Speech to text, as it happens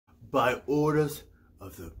by orders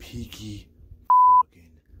of the Peaky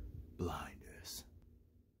fucking Blinders.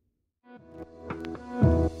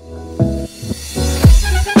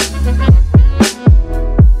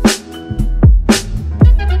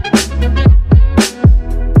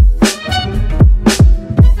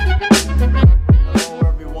 Hello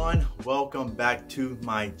everyone, welcome back to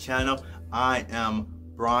my channel. I am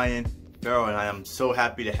Brian Farrell and I am so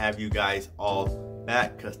happy to have you guys all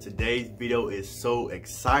back because today's video is so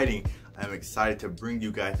exciting. I'm excited to bring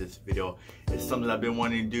you guys this video. It's something I've been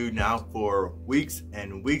wanting to do now for weeks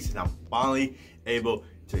and weeks, and I'm finally able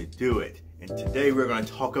to do it. And today we're going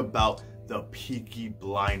to talk about the Peaky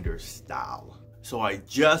Blinders style. So I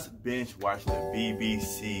just binge watched the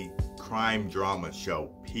BBC crime drama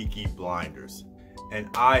show Peaky Blinders, and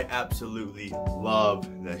I absolutely love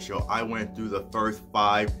that show. I went through the first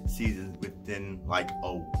 5 seasons within like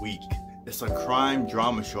a week. It's a crime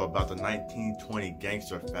drama show about the 1920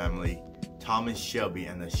 gangster family, Thomas Shelby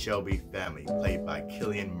and the Shelby family, played by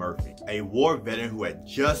Cillian Murphy, a war veteran who had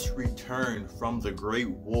just returned from the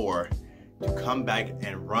Great War to come back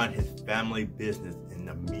and run his family business in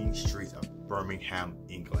the mean streets of Birmingham,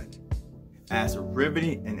 England. As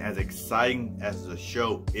riveting and as exciting as the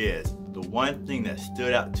show is, the one thing that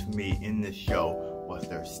stood out to me in this show was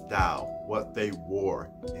their style, what they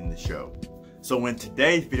wore in the show. So in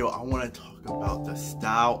today's video, I want to talk about the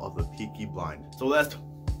style of the Peaky Blinders. So let's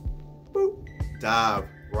dive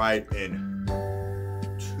right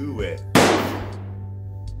into it.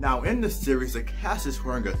 Now in the series, the cast is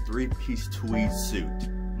wearing a 3-piece tweed suit,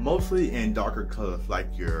 mostly in darker colors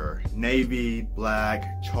like your navy,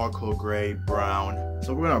 black, charcoal gray, brown.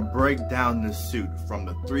 So we're gonna break down the suit from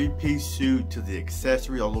the 3-piece suit to the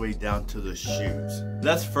accessory all the way down to the shoes.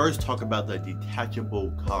 Let's first talk about the detachable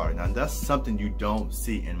collar. Now that's something you don't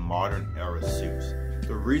see in modern era suits.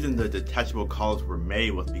 The reason the detachable collars were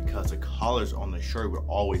made was because the collars on the shirt would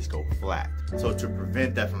always go flat. So to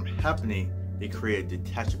prevent that from happening, they created a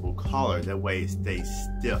detachable collar, that way it stays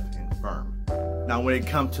stiff and firm. Now when it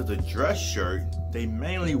comes to the dress shirt, they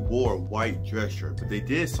mainly wore white dress shirts, but they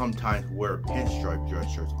did sometimes wear pinstripe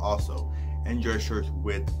dress shirts also, and dress shirts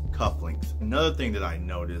with cufflinks. Another thing that I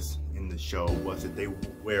noticed in the show was that they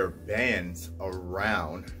wear bands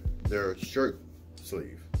around their shirt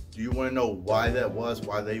sleeve. Do you want to know why that was?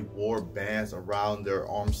 Why they wore bands around their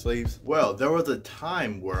arm sleeves? Well, there was a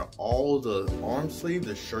time where all the arm sleeves,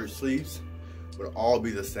 the shirt sleeves, would all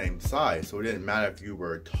be the same size. So it didn't matter if you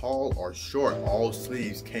were tall or short, all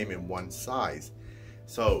sleeves came in one size.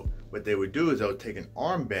 So what they would do is they would take an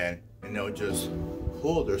armband and they'll just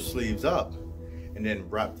pull their sleeves up and then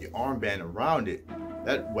wrap the armband around it.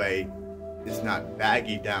 That way it's not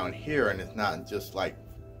baggy down here and it's not just like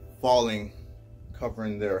falling,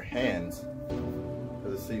 covering their hands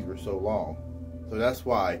because the sleeves were so long. So that's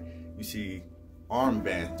why you see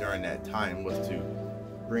armbands during that time, was to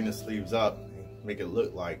bring the sleeves up, make it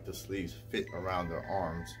look like the sleeves fit around their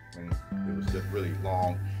arms when it was just really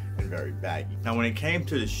long and very baggy. Now when it came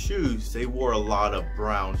to the shoes, they wore a lot of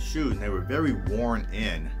brown shoes and they were very worn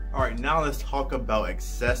in. Alright, now let's talk about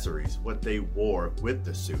accessories, what they wore with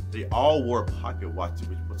the suit. They all wore pocket watches,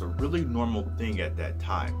 which was a really normal thing at that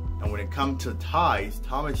time. And when it comes to ties,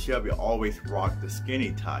 Thomas Shelby always rocked the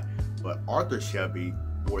skinny tie, but Arthur Shelby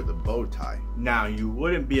wore the bow tie. Now you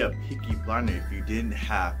wouldn't be a Peaky Blinder if you didn't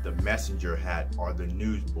have the messenger hat or the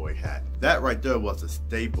newsboy hat. That right there was a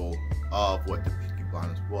staple of what the Peaky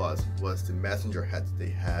Blinders was the messenger hats they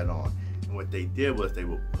had on. And what they did was they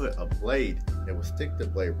would put a blade, they would stick the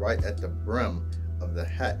blade right at the brim of the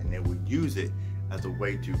hat, and they would use it as a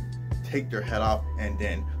way to take their hat off and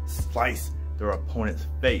then slice their opponent's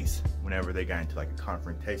face whenever they got into like a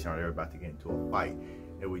confrontation or they were about to get into a fight.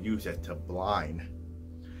 They would use that to blind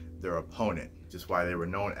their opponent, which is why they were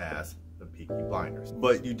known as the Peaky Blinders.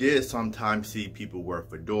 But you did sometimes see people wear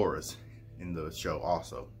fedoras in the show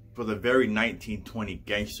also, for the very 1920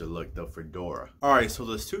 gangster look, the fedora. Alright, so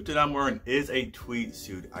the suit that I'm wearing is a tweed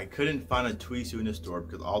suit. I couldn't find a tweed suit in the store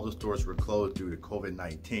because all the stores were closed due to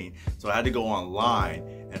COVID-19. So I had to go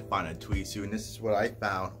online and find a tweed suit, and this is what I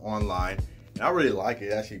found online. And I really like it.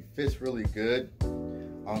 It actually fits really good.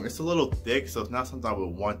 It's a little thick, so it's not something I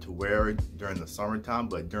would want to wear during the summertime,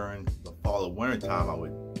 but during the fall or winter time, I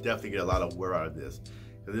would definitely get a lot of wear out of this.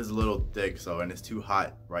 Because it's a little thick, and it's too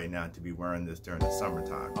hot right now to be wearing this during the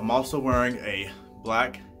summertime. I'm also wearing a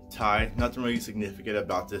black tie. Nothing really significant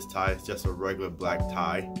about this tie, it's just a regular black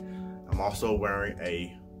tie. I'm also wearing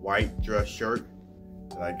a white dress shirt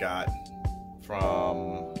that I got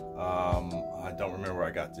from, I don't remember where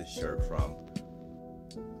I got this shirt from.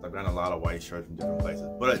 I've gotten a lot of white shirts from different places.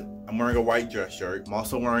 But I'm wearing a white dress shirt. I'm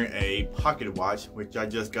also wearing a pocket watch, which I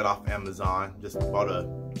just got off Amazon. Just bought a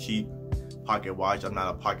cheap pocket watch. I'm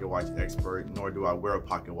not a pocket watch expert, nor do I wear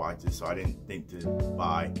pocket watches, so I didn't think to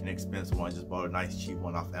buy an expensive one. I just bought a nice cheap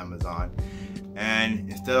one off Amazon. And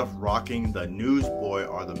instead of rocking the newsboy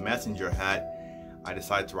or the messenger hat, I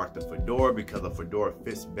decided to rock the fedora because the fedora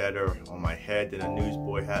fits better on my head than a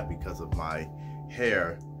newsboy hat because of my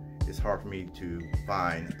hair. It's hard for me to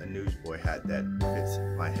find a newsboy hat that fits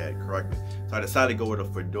my head correctly. So I decided to go with a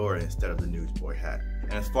fedora instead of the newsboy hat.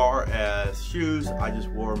 And as far as shoes, I just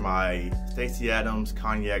wore my Stacey Adams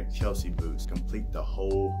Cognac Chelsea boots. Complete the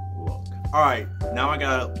whole look. Alright, now I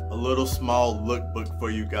got a little small lookbook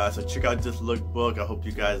for you guys. So check out this lookbook. I hope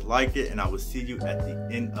you guys like it, and I will see you at the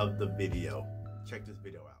end of the video. Check this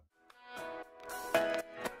video out.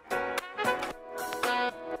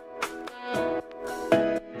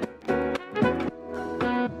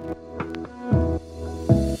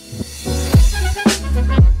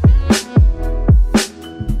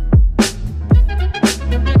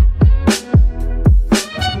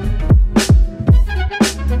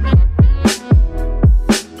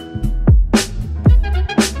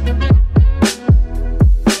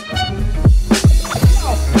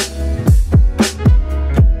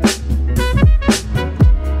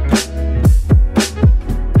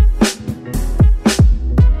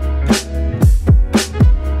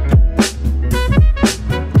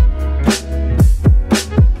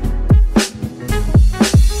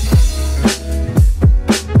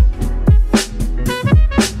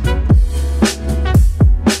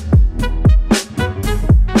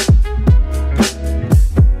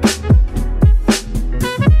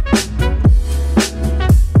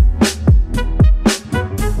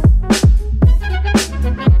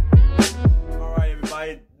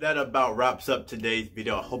 That about wraps up today's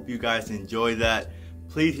video. I hope you guys enjoyed that.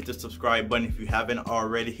 Please hit the subscribe button if you haven't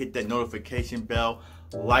already. Hit that notification bell.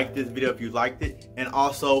 Like this video if you liked it. And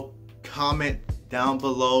also comment down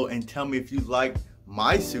below and tell me if you like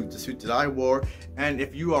my suit, the suit that I wore, and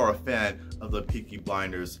if you are a fan of the Peaky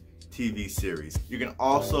Blinders TV series. You can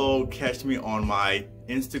also catch me on my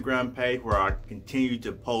Instagram page where I continue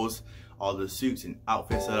to post all the suits and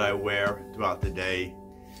outfits that I wear throughout the day.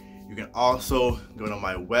 You can also go to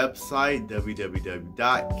my website,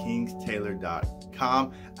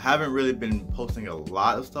 www.kingstailor.com. I haven't really been posting a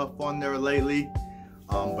lot of stuff on there lately,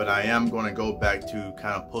 but I am going to go back to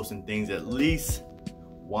kind of posting things at least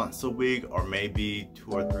once a week or maybe 2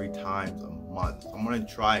 or 3 times a month. I'm going to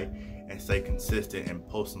try and stay consistent and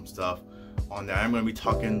post some stuff on there. I'm going to be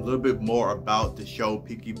talking a little bit more about the show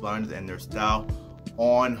Peaky Blinders and their style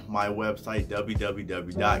on my website,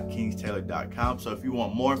 www.kingstailor.com. So if you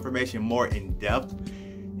want more information, more in-depth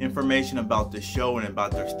information about the show and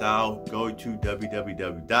about their style, go to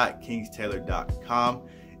www.kingstailor.com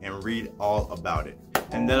and read all about it.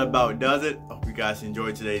 And that about does it. I hope you guys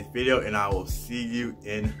enjoyed today's video, and I will see you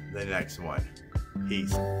in the next one.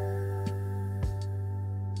 Peace.